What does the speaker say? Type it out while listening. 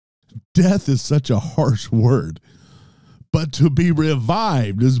Death is such a harsh word. But to be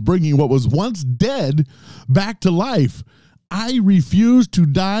revived is bringing what was once dead back to life. I refuse to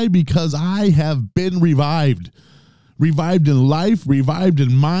die because I have been revived. Revived in life, revived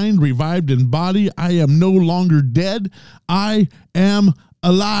in mind, revived in body. I am no longer dead. I am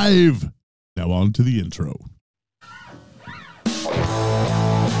alive. Now on to the intro.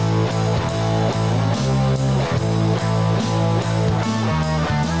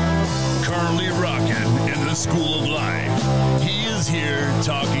 Currently rocking in the school of life. He is here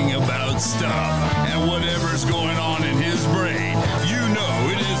talking about stuff and whatever's going on in his brain. You know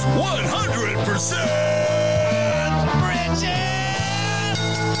it is 100%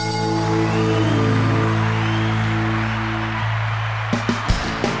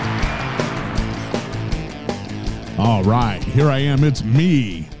 All right, here I am. It's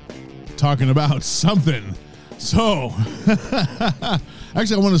me talking about something. So,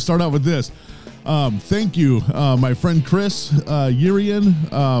 actually, I want to start out with this. Thank you, my friend Chris Urian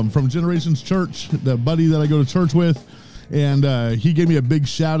from Generations Church, the buddy that I go to church with. And he gave me a big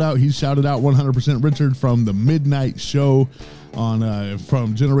shout out. He shouted out 100% Richard from the midnight show on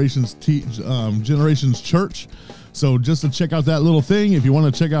from Generations Church. So just to check out that little thing, if you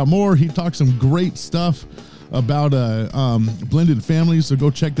want to check out more, he talks some great stuff about blended families. So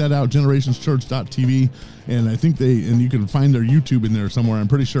go check that out, generationschurch.tv. And I think you can find their YouTube in there somewhere, I'm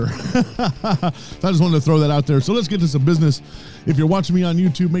pretty sure. So I just wanted to throw that out there. So let's get to some business. If you're watching me on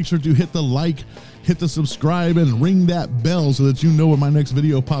YouTube, make sure to hit the like, hit the subscribe, and ring that bell so that you know when my next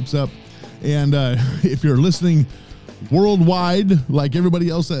video pops up. And if you're listening worldwide, like everybody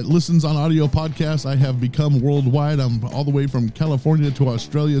else that listens on audio podcasts, I have become worldwide. I'm all the way from California to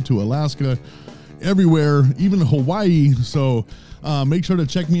Australia to Alaska, everywhere, even Hawaii. So make sure to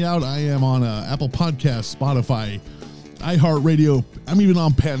check me out. I am on Apple Podcasts, Spotify, iHeartRadio. I'm even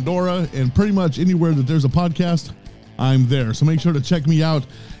on Pandora, and pretty much anywhere that there's a podcast, I'm there. So make sure to check me out.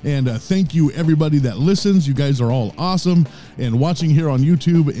 And thank you, everybody that listens. You guys are all awesome. And watching here on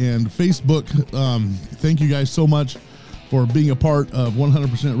YouTube and Facebook, thank you guys so much for being a part of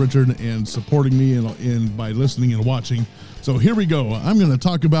 100% Richard and supporting me and by listening and watching. So here we go. I'm going to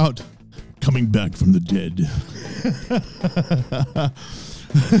talk about coming back from the dead.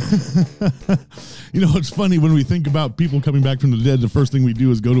 You know, it's funny when we think about people coming back from the dead, the first thing we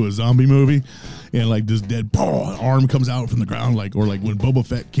do is go to a zombie movie and like this dead arm comes out from the ground, or like when Boba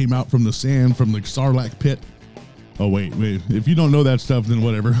Fett came out from the sand from the Sarlacc pit. Oh, wait. If you don't know that stuff, then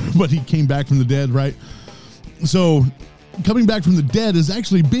whatever. But he came back from the dead, right? So coming back from the dead is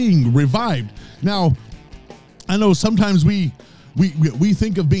actually being revived. Now, I know sometimes we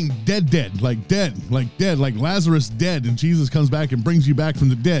think of being dead, like Lazarus dead, and Jesus comes back and brings you back from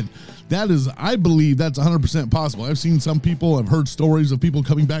the dead. I believe that's 100% possible. I've seen some people, I've heard stories of people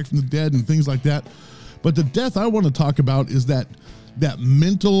coming back from the dead and things like that. But the death I want to talk about is that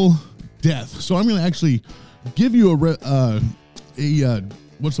mental death. So I'm going to actually give you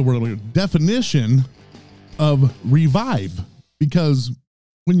definition of revive, because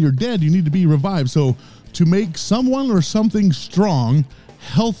when you're dead, you need to be revived. So to make someone or something strong,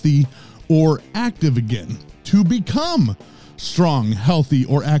 healthy, or active again. To become strong, healthy,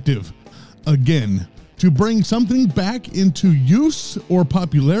 or active again. To bring something back into use or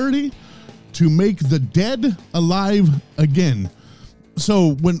popularity. To make the dead alive again.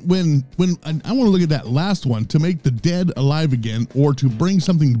 So when I want to look at that last one, to make the dead alive again, or to bring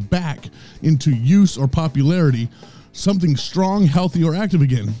something back into use or popularity, something strong, healthy, or active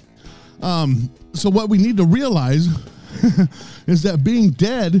again. So what we need to realize is that being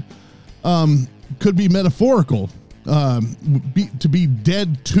dead could be metaphorical, to be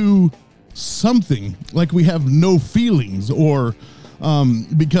dead to something, like we have no feelings, or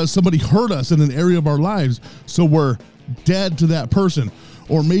because somebody hurt us in an area of our lives, so we're dead to that person.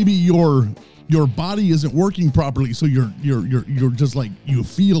 Or maybe your body isn't working properly, so you're just like, you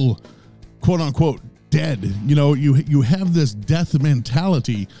feel quote unquote dead. You know, you have this death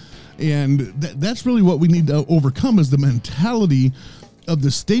mentality. And that's really what we need to overcome, is the mentality of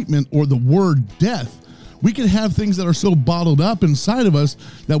the statement or the word death. We can have things that are so bottled up inside of us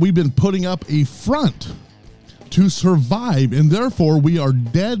that we've been putting up a front to survive, and therefore we are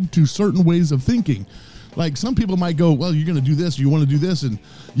dead to certain ways of thinking. Like some people might go, well, you're going to do this, or you want to do this, and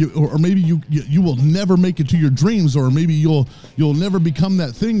or maybe you will never make it to your dreams, or maybe you'll never become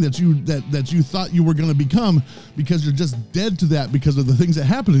that thing that you thought you were going to become, because you're just dead to that because of the things that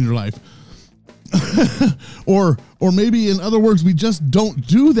happen in your life. or maybe, in other words, we just don't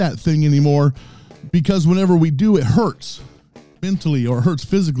do that thing anymore because whenever we do, it hurts mentally, or it hurts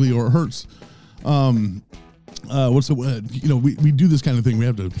physically, or it hurts we do this kind of thing. We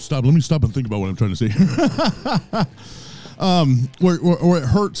have to stop. Let me stop and think about what I'm trying to say. Where it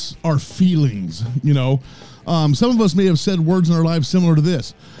hurts our feelings, some of us may have said words in our lives similar to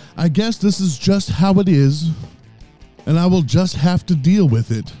this. I guess this is just how it is, and I will just have to deal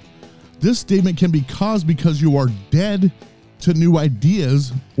with it. This statement can be caused because you are dead to new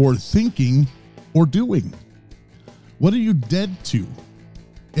ideas or thinking or doing. What are you dead to?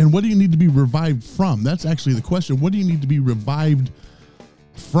 And what do you need to be revived from? That's actually the question. What do you need to be revived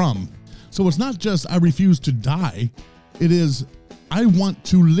from? So it's not just I refuse to die. It is I want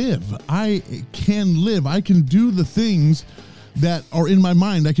to live. I can live. I can do the things that are in my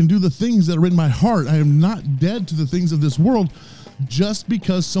mind. I can do the things that are in my heart. I am not dead to the things of this world just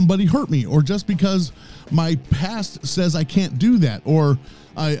because somebody hurt me, or just because my past says I can't do that, or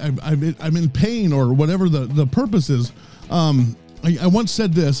I'm in pain, or whatever the purpose is. I once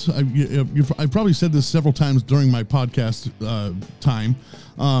said this. I've probably said this several times during my podcast time.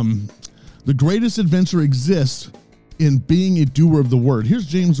 The greatest adventure exists in being a doer of the word. Here's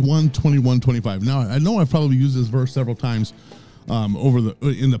James 1:21-25. Now, I know I've probably used this verse several times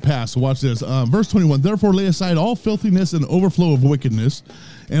in the past. So watch this. Verse 21, therefore lay aside all filthiness and overflow of wickedness,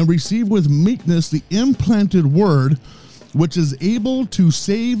 and receive with meekness the implanted word, which is able to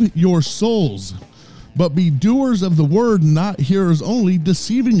save your souls. But be doers of the word, not hearers only,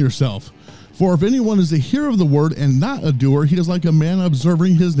 deceiving yourself. For if anyone is a hearer of the word and not a doer, he is like a man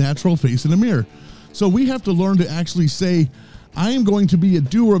observing his natural face in a mirror. So we have to learn to actually say, I am going to be a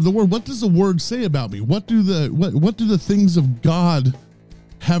doer of the word. What does the word say about me? What do the things of God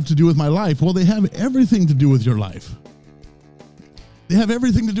have to do with my life? Well, they have everything to do with your life. They have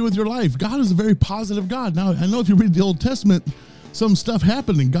everything to do with your life. God is a very positive God. Now, I know if you read the Old Testament, some stuff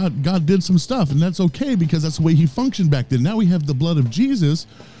happened and God did some stuff, and that's okay because that's the way he functioned back then. Now we have the blood of Jesus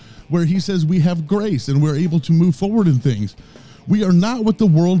where he says we have grace and we're able to move forward in things. We are not what the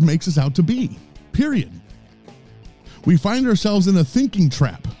world makes us out to be, period. We find ourselves in a thinking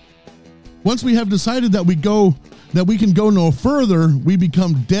trap. Once we have decided that we can go no further, we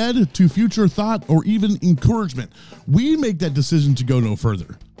become dead to future thought or even encouragement. We make that decision to go no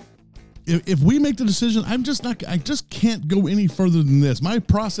further. If we make the decision, I just can't go any further than this. My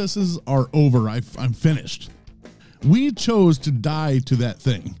processes are over. I'm finished. We chose to die to that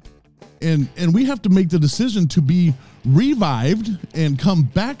thing. And we have to make the decision to be revived and come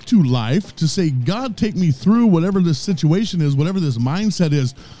back to life, to say, God, take me through whatever this situation is, whatever this mindset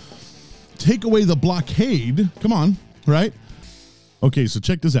is. Take away the blockade. Come on, right? Okay, so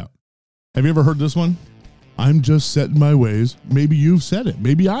check this out. Have you ever heard this one? I'm just set in my ways. Maybe you've said it.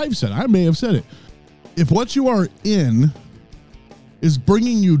 Maybe I've said it. I may have said it. If what you are in is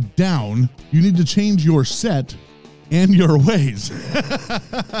bringing you down, you need to change your set and your ways.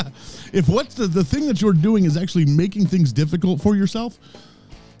 If what's the thing that you're doing is actually making things difficult for yourself,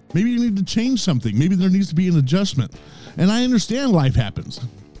 maybe you need to change something. Maybe there needs to be an adjustment. And I understand life happens.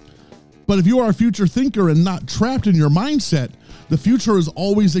 But if you are a future thinker and not trapped in your mindset, the future is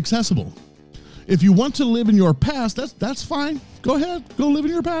always accessible. If you want to live in your past, that's fine. Go ahead, go live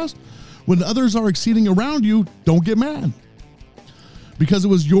in your past. When others are exceeding around you, don't get mad. Because it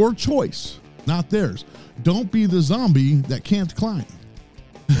was your choice, not theirs. Don't be the zombie that can't climb.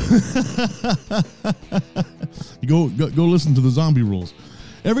 You go listen to the zombie rules.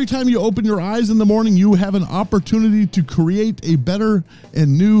 Every time you open your eyes in the morning, you have an opportunity to create a better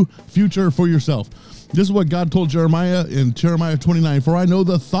and new future for yourself. This is what God told Jeremiah in Jeremiah 29. For I know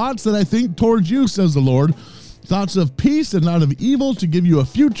the thoughts that I think towards you, says the Lord, thoughts of peace and not of evil, to give you a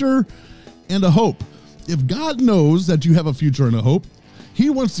future and a hope. If God knows that you have a future and a hope, he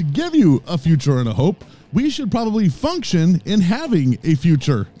wants to give you a future and a hope. We should probably function in having a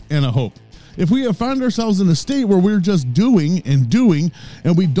future and a hope. If we have found ourselves in a state where we're just doing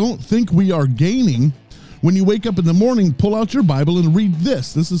and we don't think we are gaining, when you wake up in the morning, pull out your Bible and read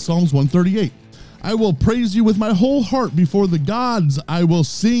this. This is Psalms 138. I will praise you with my whole heart before the gods. I will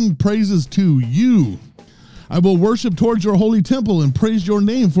sing praises to you. I will worship towards your holy temple and praise your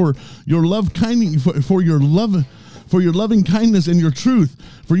name for your loving kindness and your truth.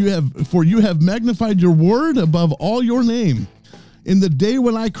 For you have magnified your word above all your name. In the day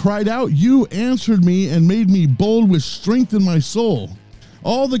when I cried out, you answered me and made me bold with strength in my soul.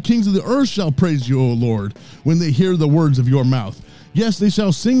 All the kings of the earth shall praise you, O Lord, when they hear the words of your mouth. Yes, they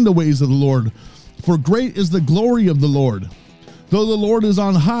shall sing the ways of the Lord, for great is the glory of the Lord. Though the Lord is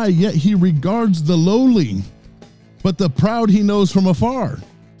on high, yet he regards the lowly, but the proud he knows from afar.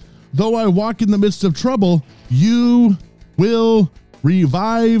 Though I walk in the midst of trouble, you will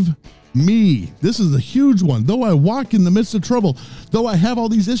revive me. This is a huge one. Though I walk in the midst of trouble, though I have all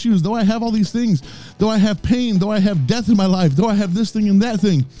these issues, though I have all these things, though I have pain, though I have death in my life, though I have this thing and that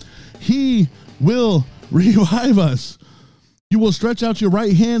thing, he will revive us. You will stretch out your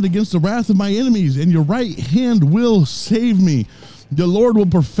right hand against the wrath of my enemies, and your right hand will save me. The Lord will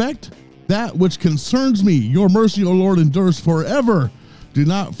perfect that which concerns me. Your mercy, O Lord, endures forever. Do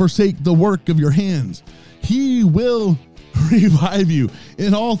not forsake the work of your hands. He will revive you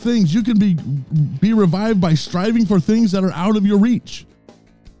in all things. You can be revived by striving for things that are out of your reach.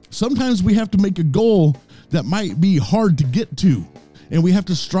 Sometimes we have to make a goal that might be hard to get to, and we have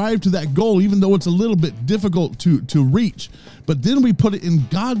to strive to that goal, even though it's a little bit difficult to reach. But then we put it in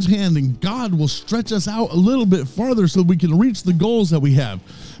God's hand, and God will stretch us out a little bit farther so we can reach the goals that we have.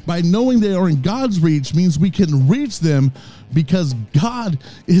 By knowing they are in God's reach means we can reach them because God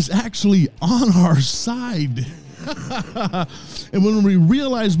is actually on our side. And when we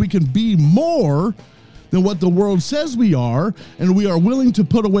realize we can be more than what the world says we are, and we are willing to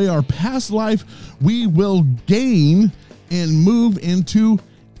put away our past life, we will gain and move into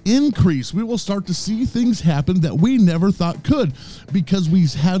increase. We will start to see things happen that we never thought could, because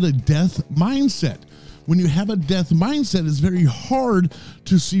we've had a death mindset. When you have a death mindset, it's very hard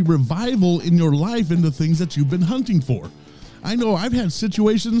to see revival in your life in the things that you've been hunting for. I know I've had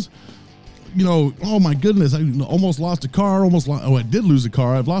situations, oh my goodness, I almost lost a car, I did lose a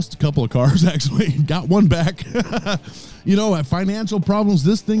car. I've lost a couple of cars, actually, got one back. I have financial problems,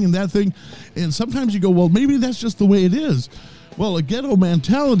 this thing and that thing. And sometimes you go, well, maybe that's just the way it is. Well, a ghetto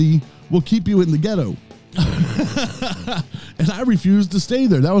mentality will keep you in the ghetto. And I refused to stay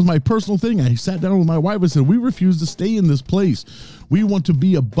there. That was my personal thing. I sat down with my wife and said, we refuse to stay in this place. We want to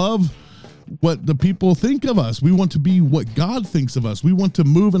be above what the people think of us. We want to be what God thinks of us. We want to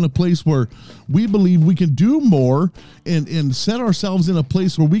move in a place where we believe we can do more and set ourselves in a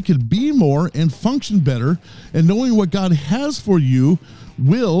place where we can be more and function better. And knowing what God has for you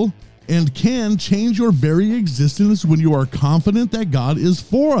will and can change your very existence when you are confident that God is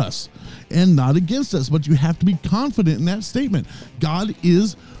for us and not against us. But you have to be confident in that statement. God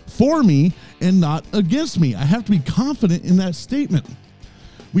is for me and not against me. I have to be confident in that statement.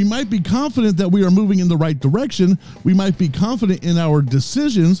 We might be confident that we are moving in the right direction. We might be confident in our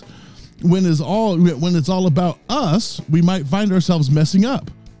decisions. When it's all about us, we might find ourselves messing up.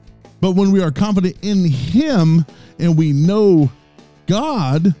 But when we are confident in Him and we know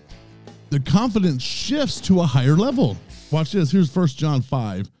God, the confidence shifts to a higher level. Watch this. Here's 1 John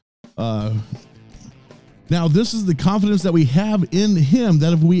 5. Now, this is the confidence that we have in Him,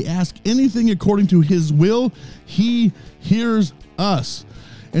 that if we ask anything according to His will, He hears us.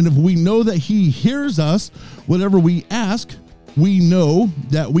 And if we know that He hears us, whatever we ask, we know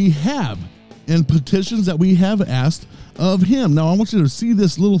that we have, and petitions that we have asked of Him. Now, I want you to see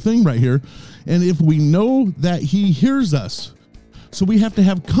this little thing right here. And if we know that He hears us, so we have to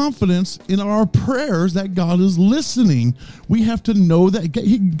have confidence in our prayers that God is listening. We have to know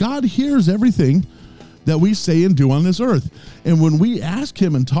that God hears everything that we say and do on this earth. And when we ask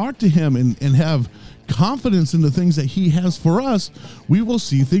Him and talk to Him and have confidence in the things that He has for us, we will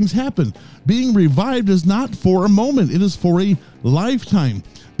see things happen. Being revived is not for a moment. It is for a lifetime.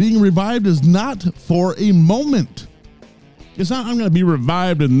 Being revived is not for a moment. It's not, I'm going to be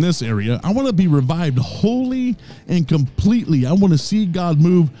revived in this area. I want to be revived wholly and completely. I want to see God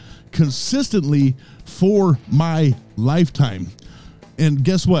move consistently for my lifetime. And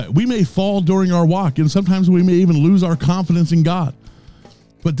guess what? We may fall during our walk, and sometimes we may even lose our confidence in God.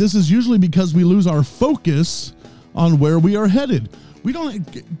 But this is usually because we lose our focus on where we are headed.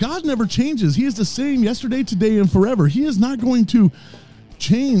 God never changes. He is the same yesterday, today, and forever. He is not going to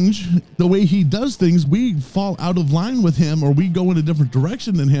change the way He does things. We fall out of line with Him, or we go in a different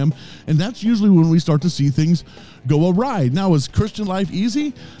direction than Him. And that's usually when we start to see things go awry. Now, is Christian life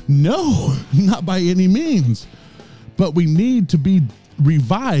easy? No, not by any means. But we need to be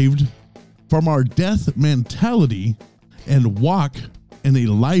revived from our death mentality and walk in a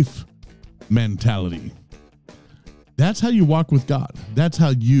life mentality. That's how you walk with God. That's how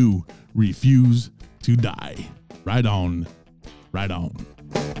you refuse to die. Right on. Right on.